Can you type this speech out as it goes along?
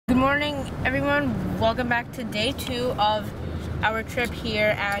morning, everyone. Welcome back to day 2 of our trip here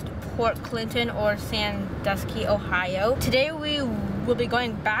at Port Clinton or Sandusky, Ohio. Today we will be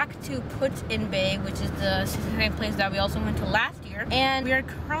going back to Put-in-Bay, which is the same place that we also went to last year. And we are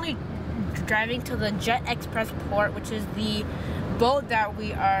currently driving to the Jet Express port, which is the boat that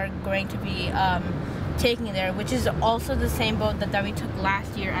we are going to be taking there, which is also the same boat that we took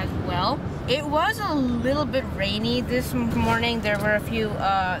last year as well. It was a little bit rainy this morning. There were a few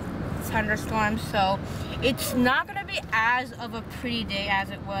thunderstorms, so it's not gonna be as of a pretty day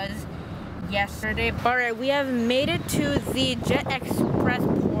as it was yesterday. All right, we have made it to the Jet Express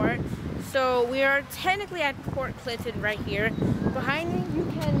port. So we are technically at Port Clinton right here. Behind me, you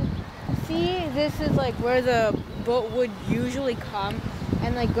can see this is like where the boat would usually come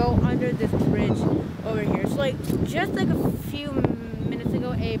and like go under this bridge over here. So like just like a few minutes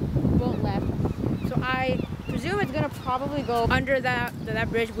ago, a boat left. So I presume it's gonna probably go under that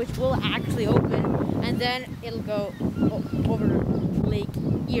bridge, which will actually open, and then it'll go over Lake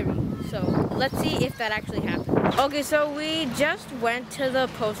Erie. So let's see if that actually happens. Okay, so we just went to the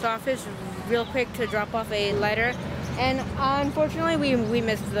post office real quick to drop off a letter, and unfortunately we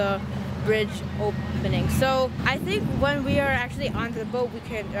missed the bridge opening. So I think when we are actually on the boat, we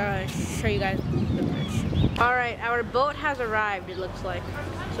can show you guys the bridge. All right, our boat has arrived, it looks like.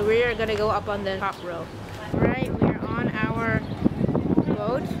 So we are gonna go up on the top row. All right, we are on our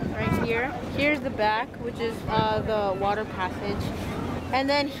boat right here. Here's the back, which is the water passage. And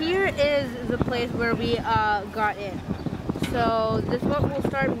then here is the place where we got in. So this boat will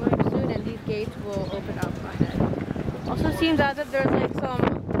start moving soon and these gates will open up ahead. Also seems as if there's like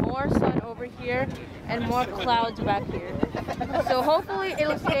some more sun over here and more clouds back here. So hopefully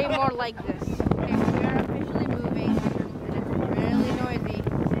it'll stay more like this. Okay, we are officially moving and it's really noisy.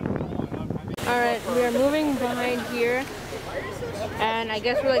 Alright, we are moving behind here and I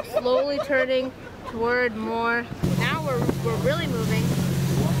guess we're like slowly turning toward more. Now we're really moving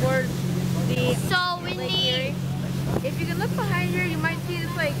toward the Lake Erie. If you can look behind here, you might see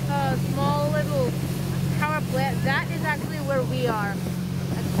this like small little power plant. That is actually where we are.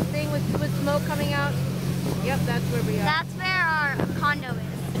 That's the thing with smoke coming out. Yep, that's where we are. That's where our condo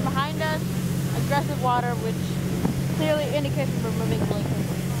is. Behind us, aggressive water, which clearly indicates we're moving really quickly.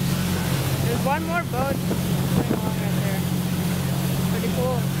 There's one more boat going along right there. Pretty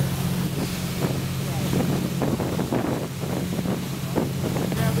cool.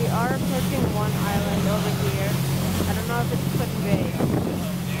 Now we are approaching one island over here. I don't know if it's Put-in-Bay.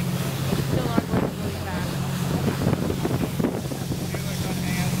 We still are going really fast.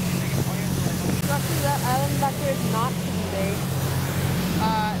 Actually, that island back there is not Put-in-Bay.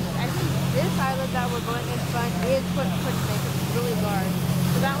 I think this island that we're going in front is Put-in-Bay. It's really large.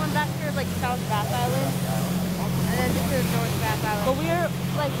 So that one back here is like South Bass Island, and then this is North Bass Island. But we're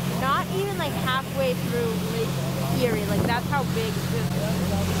like not even like halfway through Lake Erie. Like that's how big this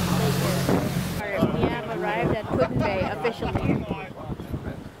lake is. Alright, we have arrived at Put-in-Bay officially.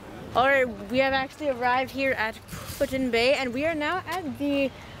 Alright, we have actually arrived here at Put-in-Bay, and we are now at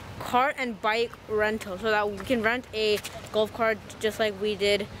the cart and bike rental, so that we can rent a golf cart just like we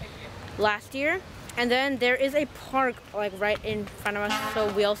did last year. And then there is a park like right in front of us,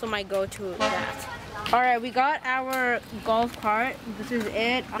 so we also might go to that. Alright, we got our golf cart. This is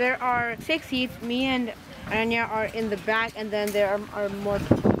it. There are 6 seats. Me and Anya are in the back, and then there are more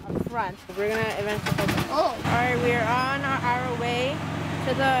people up front. We're gonna eventually go. Oh. Alright, we are on our way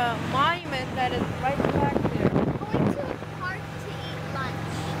to the monument that is right back there. We're going to a park to eat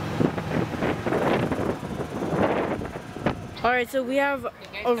lunch. Alright, so we have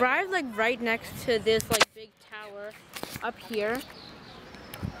arrived like right next to this like big tower up here.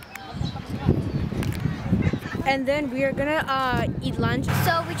 And then we are gonna eat lunch.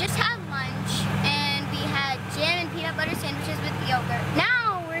 So we just had lunch and we had jam and peanut butter sandwiches with yogurt. Now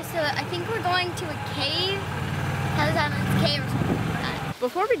I think we're going to a cave. How's that? Cave or something like that.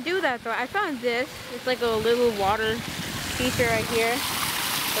 Before we do that though, I found this. It's like a little water feature right here.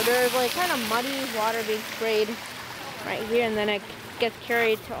 So there's like kind of muddy water being sprayed right here, and then it gets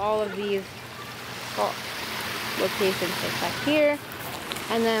carried to all of these locations like back here,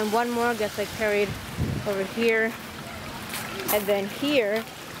 and then one more gets like carried over here, and then here,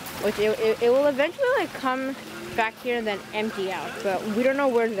 which it will eventually like come back here and then empty out, but we don't know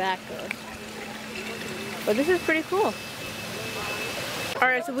where that goes. But this is pretty cool.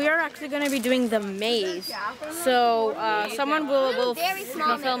 Alright, so we are actually going to be doing the maze. So someone will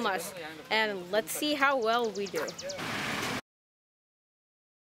film us, and let's see how well we do.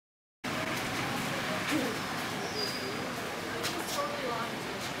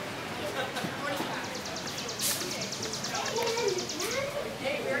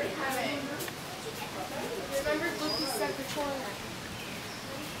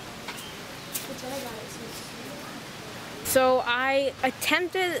 So I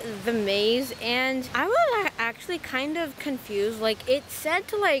attempted the maze and I was actually kind of confused. Like it said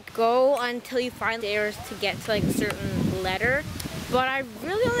to like go until you find stairs to get to like a certain letter, but I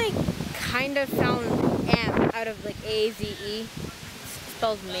really only kind of found M out of like A-Z-E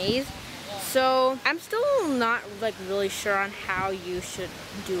spells maze. So I'm still not like really sure on how you should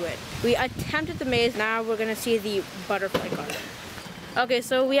do it. We attempted the maze, now we're gonna see the butterfly garden. Okay,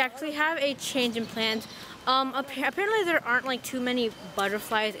 so we actually have a change in plans. Apparently there aren't like too many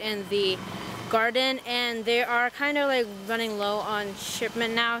butterflies in the garden and they are kind of like running low on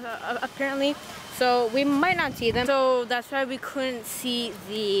shipment now apparently. So we might not see them. So that's why we couldn't see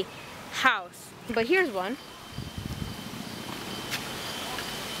the house. But here's one.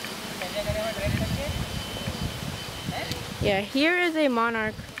 Yeah, here is a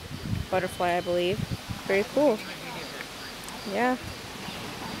monarch butterfly, I believe. Very cool. Yeah.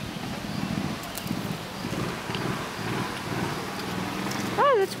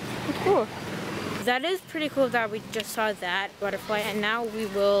 Oh, that's cool. That is pretty cool that we just saw that butterfly, and now we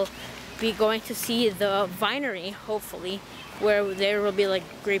will be going to see the vinery, hopefully, where there will be like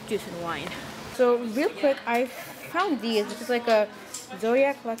grape juice and wine. So real quick, I found these. This is like a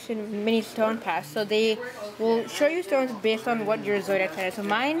Zodiac Collection mini stone pass. So they will show you stones based on what your zodiac sign is. So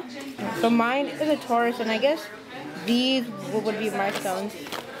mine is a Taurus, and I guess these would be my stones.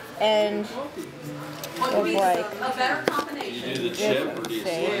 And of like this,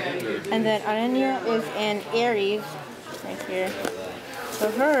 say. And then Ananya is an Aries right here.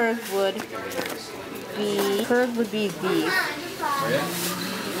 So hers would be these.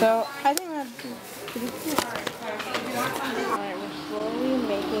 So I think that's pretty cool. Alright, we're slowly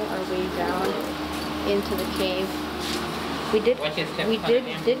making our way down into the cave. We did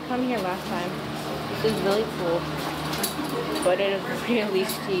come here last time. This is really cool, but it is really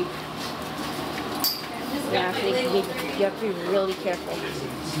steep. Yeah, so you have to be really careful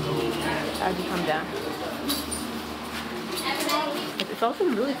as you come down. It's also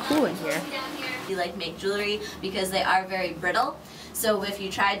really cool in here. We like make jewelry because they are very brittle. So if you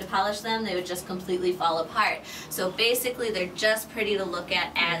tried to polish them, they would just completely fall apart. So basically, they're just pretty to look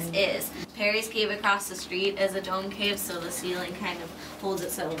at as is. Perry's cave across the street is a dome cave, so the ceiling kind of holds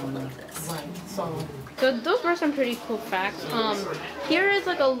itself up like this. So those were some pretty cool facts. Here is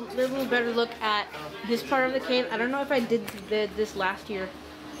like a little better look at this part of the cave. I don't know if I did this last year,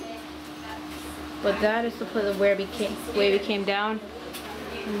 but that is the place where we came down.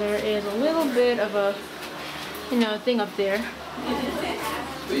 And there is a little bit of a, thing up there.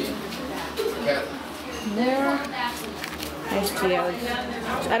 There. Nice geodes.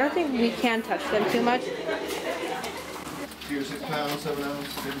 I don't think we can touch them too much. 6 pounds, 7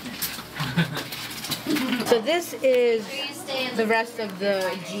 ounces, 50. So this is the rest of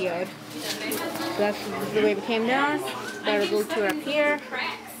the geode. So that's the way we came down. Got a little tour up here.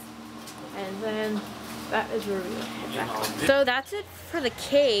 And then that is where we went back. So that's it for the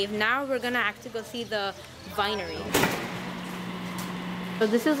cave. Now we're gonna actually go see the vinery. So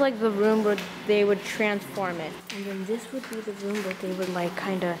this is like the room where they would transform it. And then this would be the room where they would like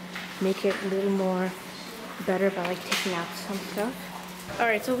kind of make it a little more better by like taking out some stuff.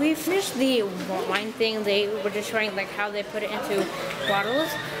 Alright, so we finished the wine thing. They were just showing like how they put it into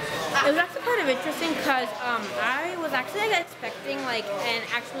bottles. It was actually kind of interesting because I was actually like, expecting like an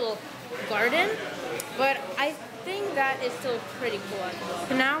actual garden, but I think that is still pretty cool as well.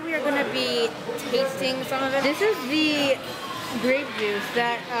 So now we are going to be tasting some of it. This is the grape juice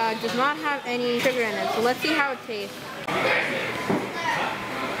that does not have any sugar in it, so let's see how it tastes.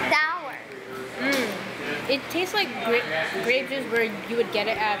 Sour. It tastes like grape juice where you would get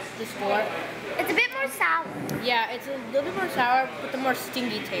it at the store. It's a bit more sour. Yeah, it's a little bit more sour with a more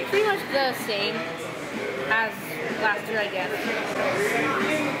stingy taste. Pretty much the same as last year, I guess.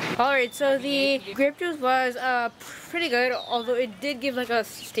 Alright, so the grape juice was pretty good, although it did give like a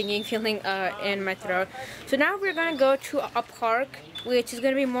stinging feeling in my throat. So now we're gonna go to a park, which is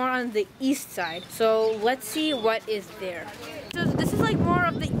gonna be more on the east side. So let's see what is there. So this is like more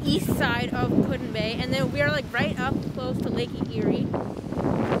of the east side of Put-in-Bay, and then we are like right up close to Lake Erie.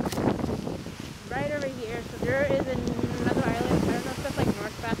 Right over here. So there is another island. I don't know if that's like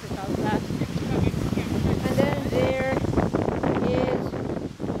North Bass or South Bass. And then there is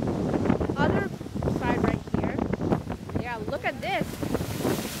other side right here. Yeah, look at this.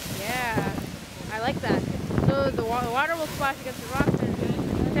 Yeah, I like that. So the water will splash against the rocks and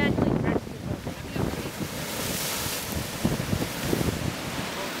potentially drench people.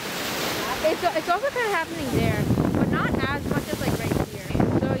 It's also kind of happening there, but not as much as like right here.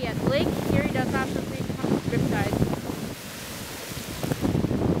 So yeah, Lake Erie does have some pretty tough grip sides.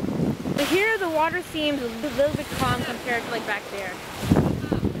 water seems a little bit calm compared to like back there.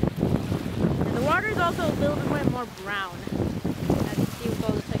 And the water is also a little bit more brown. As you see with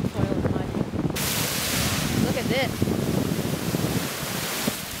all this like soil and mud. Look at this.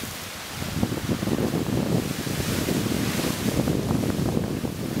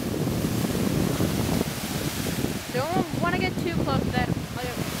 Don't want to get too close to that. I'll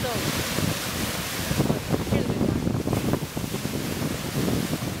get soaked. Here's a good one.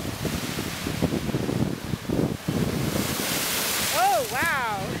 Oh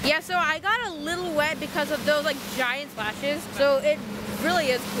wow! Yeah, so I got a little wet because of those like giant splashes. So it really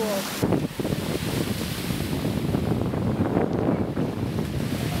is cool.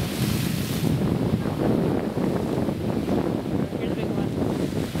 Here's a big one.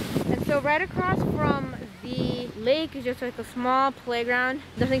 And so right across from the lake is just like a small playground.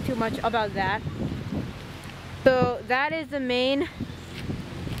 Nothing too much about that. So that is the main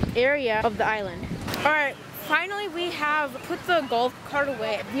area of the island. Alright, finally we have put the golf cart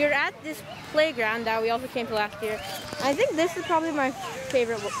away. We're at this playground that we also came to last year. I think this is probably my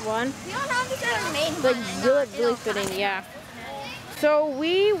favorite one. We don't have the main Like one. really fitting, yeah. So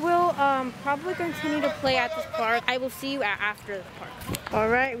we will probably continue to play at this park. I will see you after the park.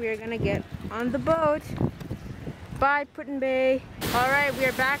 Alright, we are gonna get on the boat. Bye, Put-in-Bay. Alright, we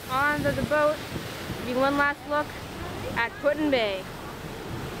are back on the boat. Giving one last look at Put-in-Bay.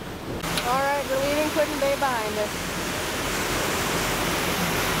 Alright, we're leaving Put-in-Bay behind us.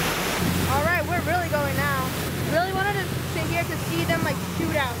 Alright, we're really going now. Really wanted to sit here to see them like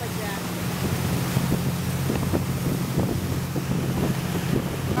shoot out like that.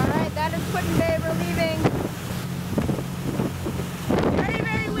 Alright, that is Put-in-Bay, we're leaving. Very,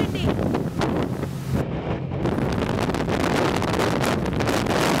 very windy.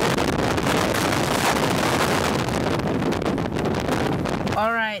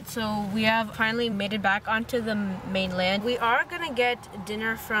 Alright, so we have finally made it back onto the mainland. We are gonna get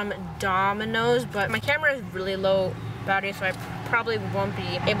dinner from Domino's, but my camera is really low battery, so I probably won't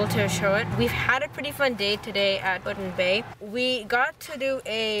be able to show it. We've had a pretty fun day today at Put-in-Bay. We got to do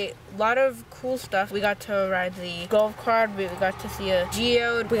a lot of cool stuff. We got to ride the golf cart, we got to see a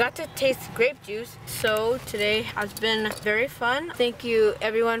geode, we got to taste grape juice. So today has been very fun. Thank you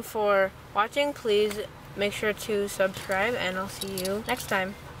everyone for watching. Please make sure to subscribe and I'll see you next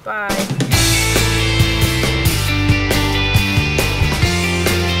time. Bye.